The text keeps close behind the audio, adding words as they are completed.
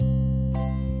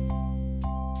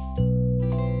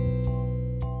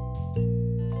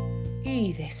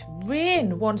this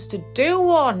rain wants to do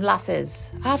one,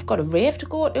 lasses. I've got a rave to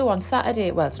go to on Saturday.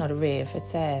 Well, it's not a rave.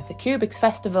 It's the Cubics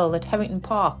Festival at Herrington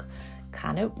Park.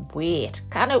 Cannot wait.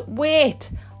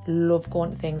 Love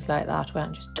going to things like that where I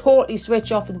can just totally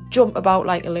switch off and jump about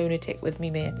like a lunatic with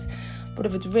me mates. But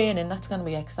if it's raining, that's going to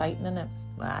be exciting, isn't it?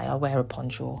 I'll wear a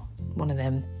poncho. One of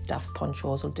them daft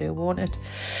ponchos will do, won't it?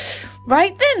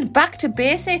 Right then, back to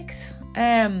basics.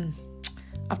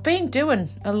 I've been doing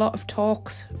a lot of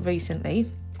talks recently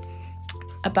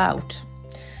about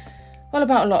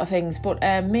a lot of things, but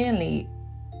mainly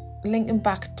linking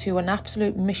back to an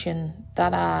absolute mission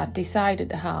that I decided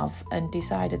to have and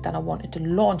decided that I wanted to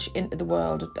launch into the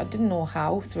world. I didn't know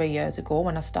how 3 years ago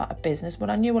when I started business, but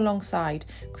I knew alongside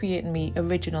creating my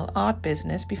original art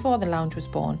business before the lounge was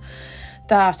born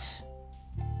that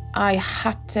I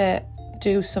had to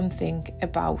do something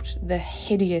about the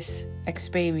hideous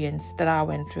experience that I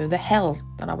went through, the hell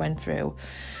that I went through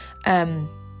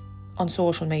on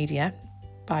social media,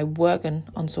 by working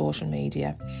on social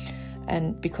media,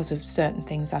 and because of certain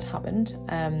things that happened,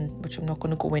 which I'm not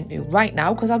going to go into right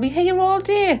now because I'll be here all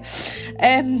day.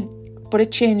 But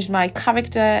it changed my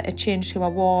character, it changed who I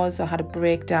was, I had a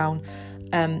breakdown,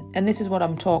 and this is what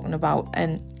I'm talking about.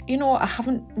 And, you know, I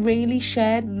haven't really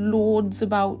shared loads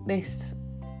about this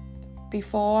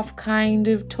before. I've kind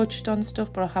of touched on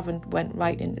stuff, but I haven't went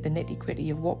right into the nitty-gritty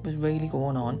of what was really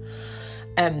going on.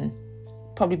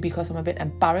 Probably because I'm a bit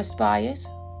embarrassed by it.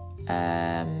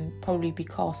 Probably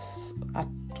because I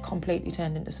completely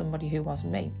turned into somebody who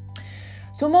wasn't me.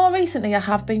 So more recently I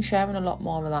have been sharing a lot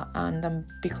more of that, and I'm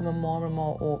becoming more and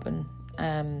more open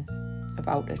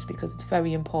about it, because it's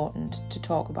very important to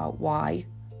talk about why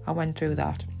I went through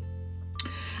that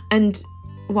and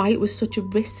why it was such a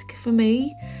risk for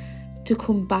me to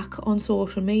come back on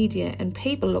social media. And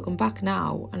people looking back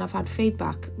now, and I've had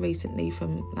feedback recently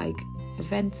from like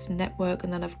events, network,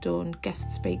 and then I've done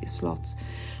guest speaker slots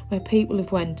where people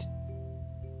have went,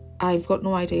 I've got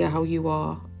no idea how you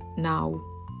are now,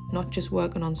 not just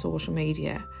working on social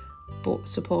media but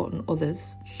supporting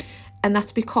others. And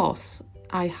that's because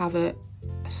I have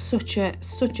such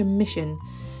a mission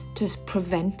to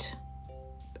prevent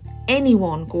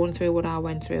anyone going through what I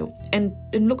went through. And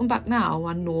looking back now,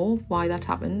 I know why that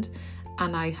happened,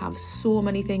 and I have so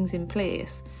many things in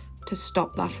place to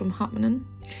stop that from happening.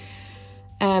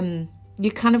 You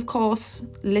can, of course,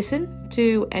 listen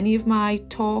to any of my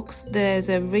talks. There's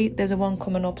a one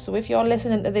coming up. So if you're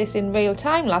listening to this in real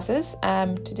time, lasses,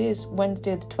 today's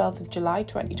Wednesday, the 12th of July,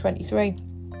 2023.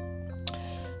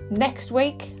 Next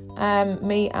week,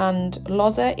 me and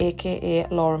Loza, aka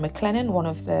Laura McLennan, one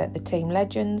of the team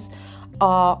legends,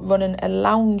 are running a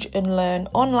Lounge and Learn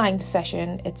online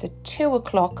session. It's at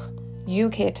 2:00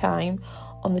 UK time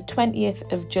on the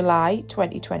 20th of July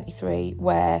 2023,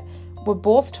 where we're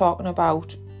both talking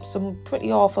about some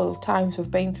pretty awful times we've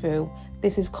been through.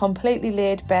 This is completely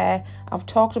laid bare. I've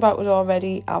talked about it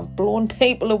already. I've blown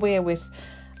people away with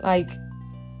like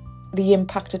the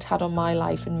impact it had on my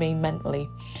life and me mentally.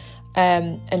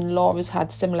 And Laura's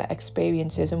had similar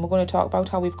experiences, and we're going to talk about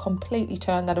how we've completely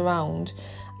turned that around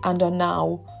and are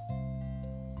now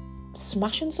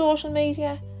smashing social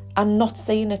media and not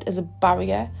seeing it as a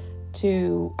barrier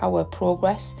to our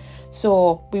progress.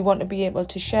 So we want to be able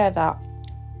to share that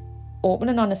open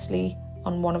and honestly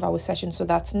on one of our sessions. So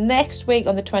that's next week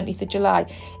on the 20th of July.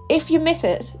 If you miss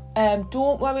it,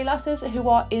 don't worry, lasses who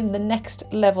are in the next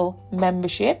level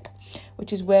membership,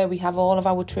 which is where we have all of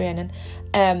our training.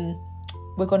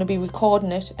 We're going to be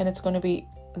recording it, and it's going to be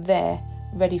there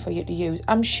ready for you to use.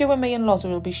 I'm sure me and Loza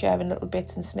will be sharing little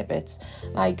bits and snippets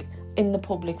like in the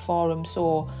public forum.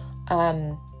 So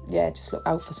just look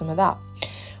out for some of that.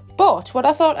 But what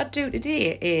I thought I'd do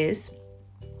today is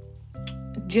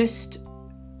just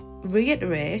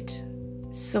reiterate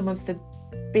some of the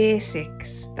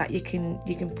basics that you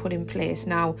can put in place.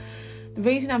 Now, the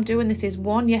reason I'm doing this is,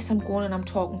 one, yes, I'm going and I'm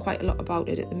talking quite a lot about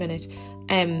it at the minute,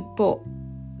 but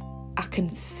I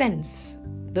can sense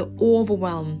the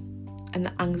overwhelm and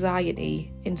the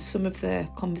anxiety in some of the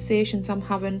conversations I'm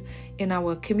having in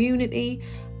our community,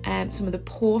 some of the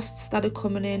posts that are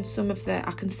coming in,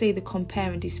 I can see the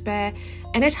compare and despair,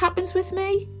 and it happens with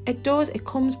me. It does. It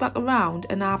comes back around,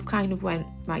 and I've kind of went,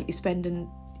 right, you're spending,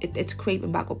 it's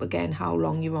creeping back up again, how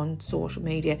long you're on social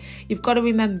media. You've got to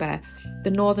remember,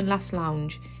 the Northern Lass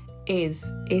Lounge is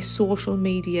a social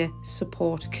media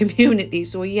support community.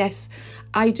 So yes,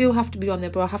 I do have to be on there,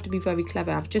 but I have to be very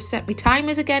clever. I've just set my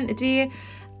timers again today.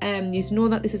 You know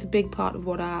that this is a big part of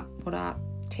what I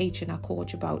teach and I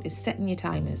coach about, is setting your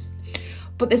timers.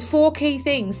 But there's 4 key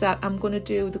things that I'm going to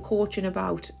do the coaching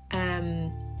about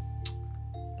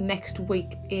next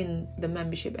week in the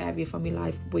membership area for my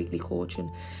live weekly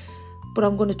coaching. But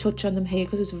I'm going to touch on them here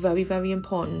because it's very, very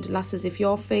important. Lasses, if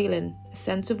you're feeling a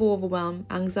sense of overwhelm,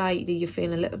 anxiety, you're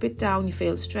feeling a little bit down, you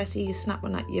feel stressy, you're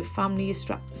snapping at your family,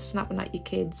 you're snapping at your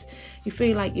kids, you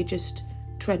feel like you're just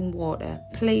treading water,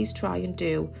 please try and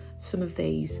do some of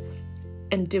these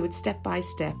and do it step by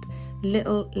step.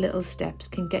 Little steps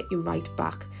can get you right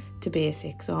back to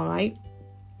basics, all right?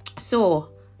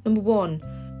 So, number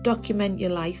 1, document your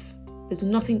life. There's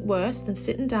nothing worse than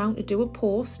sitting down to do a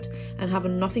post and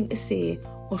having nothing to say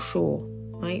or show,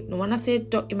 right? Now, when I say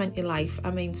document your life,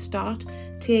 I mean start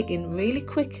taking really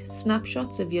quick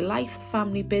snapshots of your life,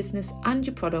 family, business, and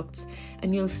your products,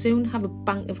 and you'll soon have a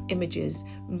bank of images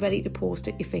ready to post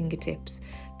at your fingertips.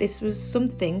 This was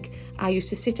something I used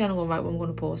to sit down and go, right, what I'm going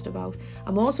to post about.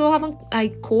 I'm also having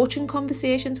coaching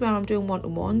conversations where I'm doing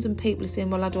one-to-ones and people are saying,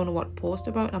 well, I don't know what to post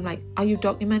about. And I'm like, are you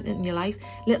documenting your life?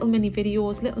 Little mini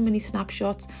videos, little mini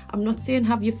snapshots. I'm not saying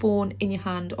have your phone in your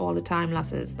hand all the time,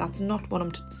 lasses. That's not what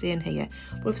I'm saying here.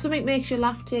 But if something makes you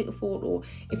laugh, take a photo.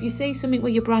 If you see something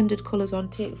with your branded colours on,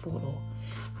 take a photo.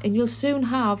 And you'll soon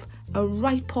have a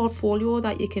right portfolio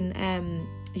that you can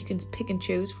pick and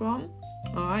choose from.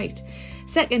 All right.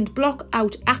 Second, block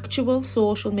out actual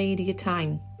social media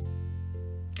time.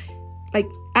 Like,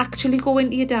 actually go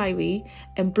into your diary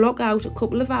and block out a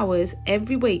couple of hours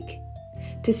every week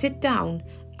to sit down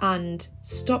and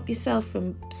stop yourself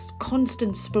from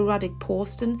constant sporadic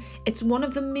posting. It's one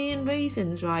of the main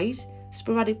reasons, right?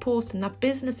 Sporadic posting, that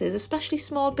businesses, especially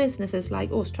small businesses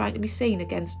like us, trying to be seen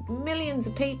against millions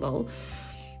of people,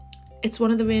 it's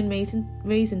one of the main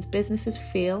reasons businesses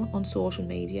fail on social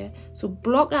media. So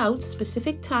block out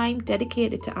specific time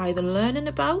dedicated to either learning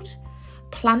about,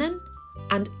 planning,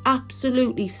 and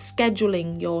absolutely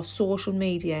scheduling your social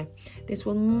media. This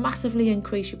will massively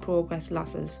increase your progress,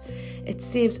 lasses. It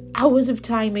saves hours of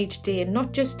time each day,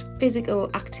 not just physical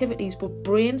activities, but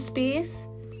brain space,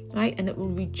 right? And it will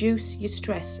reduce your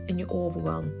stress and your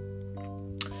overwhelm.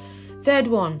 Third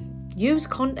one, use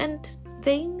content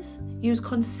themes. Use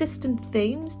consistent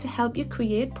themes to help you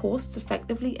create posts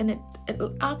effectively, and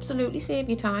it'll absolutely save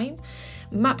you time.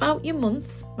 Map out your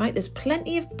month, right? There's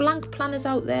plenty of blank planners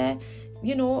out there.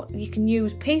 You know, you can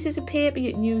use pieces of paper,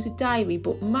 you can use a diary,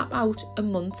 but map out a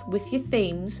month with your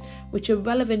themes which are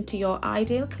relevant to your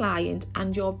ideal client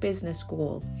and your business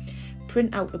goal.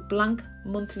 Print out a blank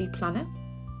monthly planner,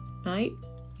 right?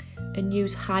 And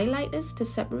use highlighters to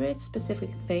separate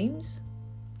specific themes.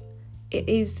 It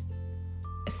is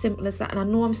as simple as that, and I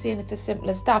know I'm saying it's as simple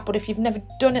as that, but if you've never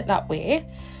done it that way,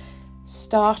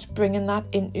 start bringing that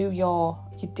into your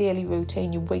daily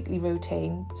routine, your weekly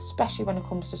routine, especially when it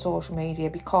comes to social media,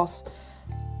 because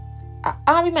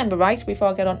I remember, right, before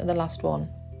I get on to the last one,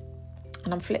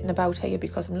 and I'm flitting about here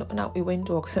because I'm looking out my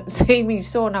window because I can see me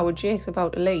son now Jake's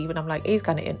about to leave, and I'm like, he's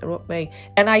going to interrupt me,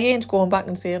 and I ain't going back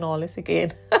and saying all this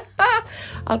again.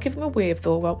 I'll give him a wave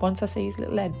though once I see his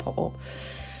little head pop up.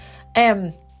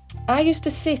 I used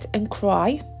to sit and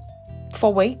cry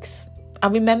for weeks. I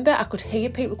remember I could hear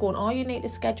people going, oh, you need to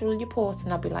schedule your posts.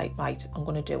 And I'd be like, right, I'm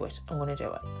going to do it.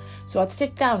 So I'd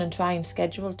sit down and try and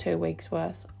schedule 2 weeks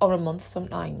worth or a month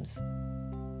sometimes.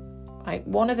 Right.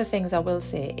 One of the things I will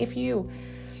say, if you're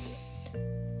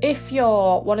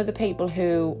one of the people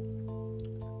who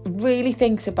really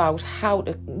thinks about how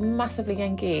to massively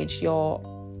engage your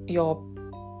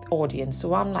audience.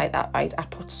 So I'm like that, right? I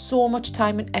put so much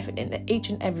time and effort into each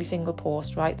and every single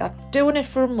post, right? That doing it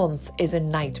for a month is a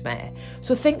nightmare.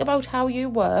 So think about how you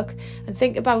work and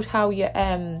think about how your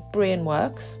brain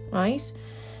works, right?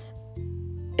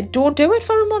 And don't do it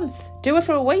for a month. Do it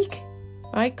for a week,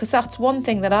 right? Because that's one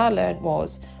thing that I learned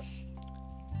was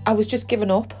I was just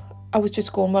giving up. I was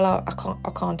just going, well,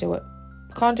 I can't do it.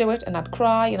 Can't do it. And I'd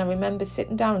cry, and I remember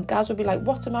sitting down and Gaz would be like,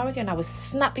 what's the matter with you? And I was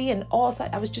snappy and all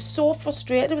that. I was just so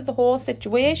frustrated with the whole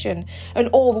situation and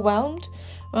overwhelmed,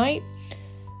 right?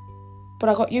 But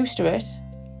I got used to it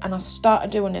and I started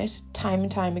doing it time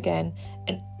and time again,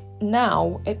 and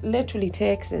now it literally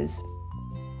takes us,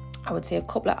 I would say, a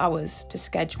couple of hours to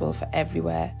schedule for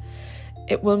everywhere.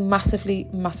 It will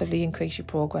massively increase your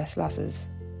progress, lasses.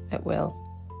 It will.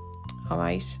 All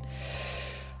right.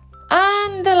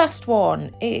 And the last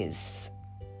one is,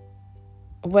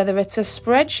 whether it's a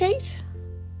spreadsheet,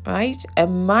 right, a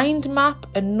mind map,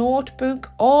 a notebook,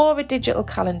 or a digital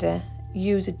calendar,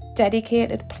 use a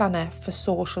dedicated planner for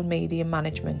social media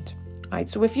management, right?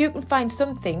 So if you can find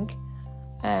something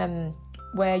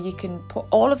where you can put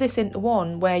all of this into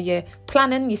one, where you're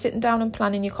sitting down and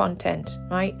planning your content,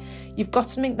 right? You've got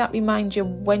something that reminds you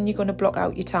when you're going to block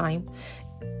out your time.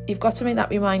 You've got something that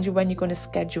reminds you when you're going to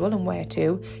schedule and where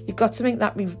to. You've got something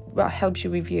that helps you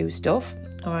review stuff,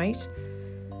 all right?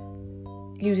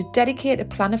 Use a dedicated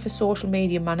planner for social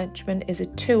media management is a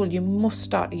tool you must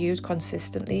start to use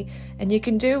consistently, and you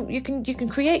can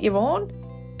create your own.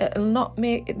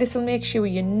 This will make sure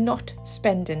you're not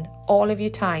spending all of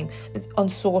your time on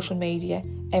social media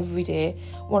every day.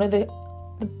 One of the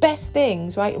best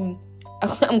things, right?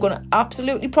 I'm going to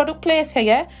absolutely product place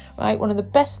here, right? One of the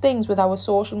best things with our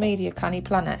social media canny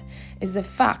planner is the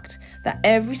fact that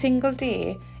every single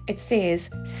day it says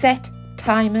set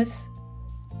timers.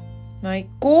 Right,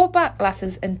 go back,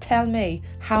 lasses, and tell me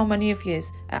how many of you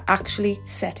are actually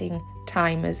setting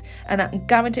timers. And I can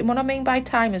guarantee, what I mean by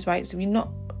timers, right, so if you're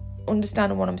not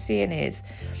understanding what I'm saying is,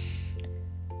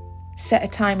 set a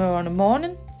timer on a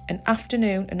morning, an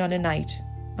afternoon, and on a night,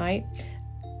 right?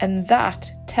 And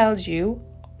that tells you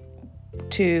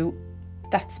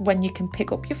that's when you can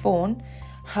pick up your phone,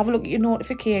 have a look at your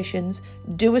notifications,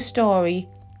 do a story,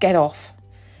 get off.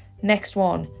 Next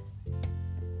one,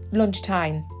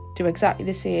 lunchtime. Do exactly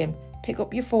the same. Pick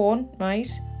up your phone, right?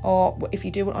 Or if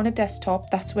you do it on a desktop,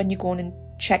 that's when you're going and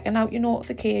checking out your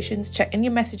notifications, checking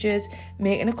your messages,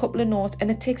 making a couple of notes,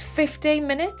 and it takes 15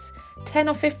 minutes, 10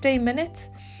 or 15 minutes.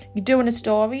 You're doing a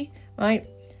story, right?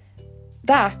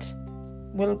 That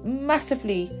will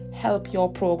massively help your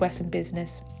progress in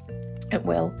business. It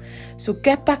will. So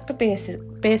get back to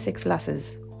basics,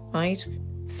 lasses, right?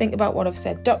 Think about what I've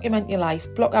said. Document your life.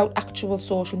 Block out actual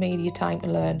social media time to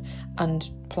learn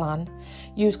and plan.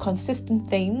 Use consistent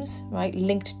themes, right,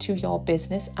 linked to your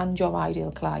business and your ideal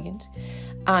client.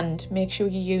 And make sure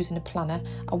you're using a planner.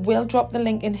 I will drop the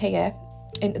link in here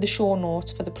into the show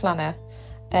notes for the planner.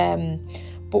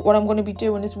 But what I'm going to be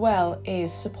doing as well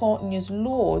is supporting you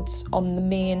loads on the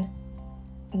main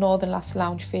Northern Lass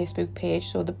Lounge Facebook page,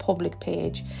 so the public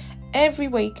page. Every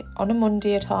week on a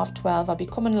Monday at 12:30, I'll be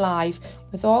coming live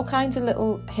with all kinds of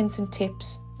little hints and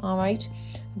tips, all right,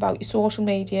 about your social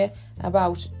media,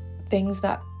 about things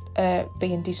that are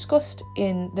being discussed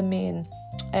in the main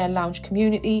lounge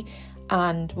community,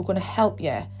 and we're going to help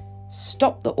you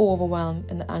stop the overwhelm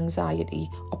and the anxiety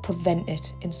or prevent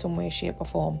it in some way, shape or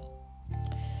form.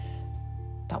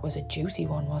 That was a juicy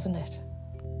one, wasn't it?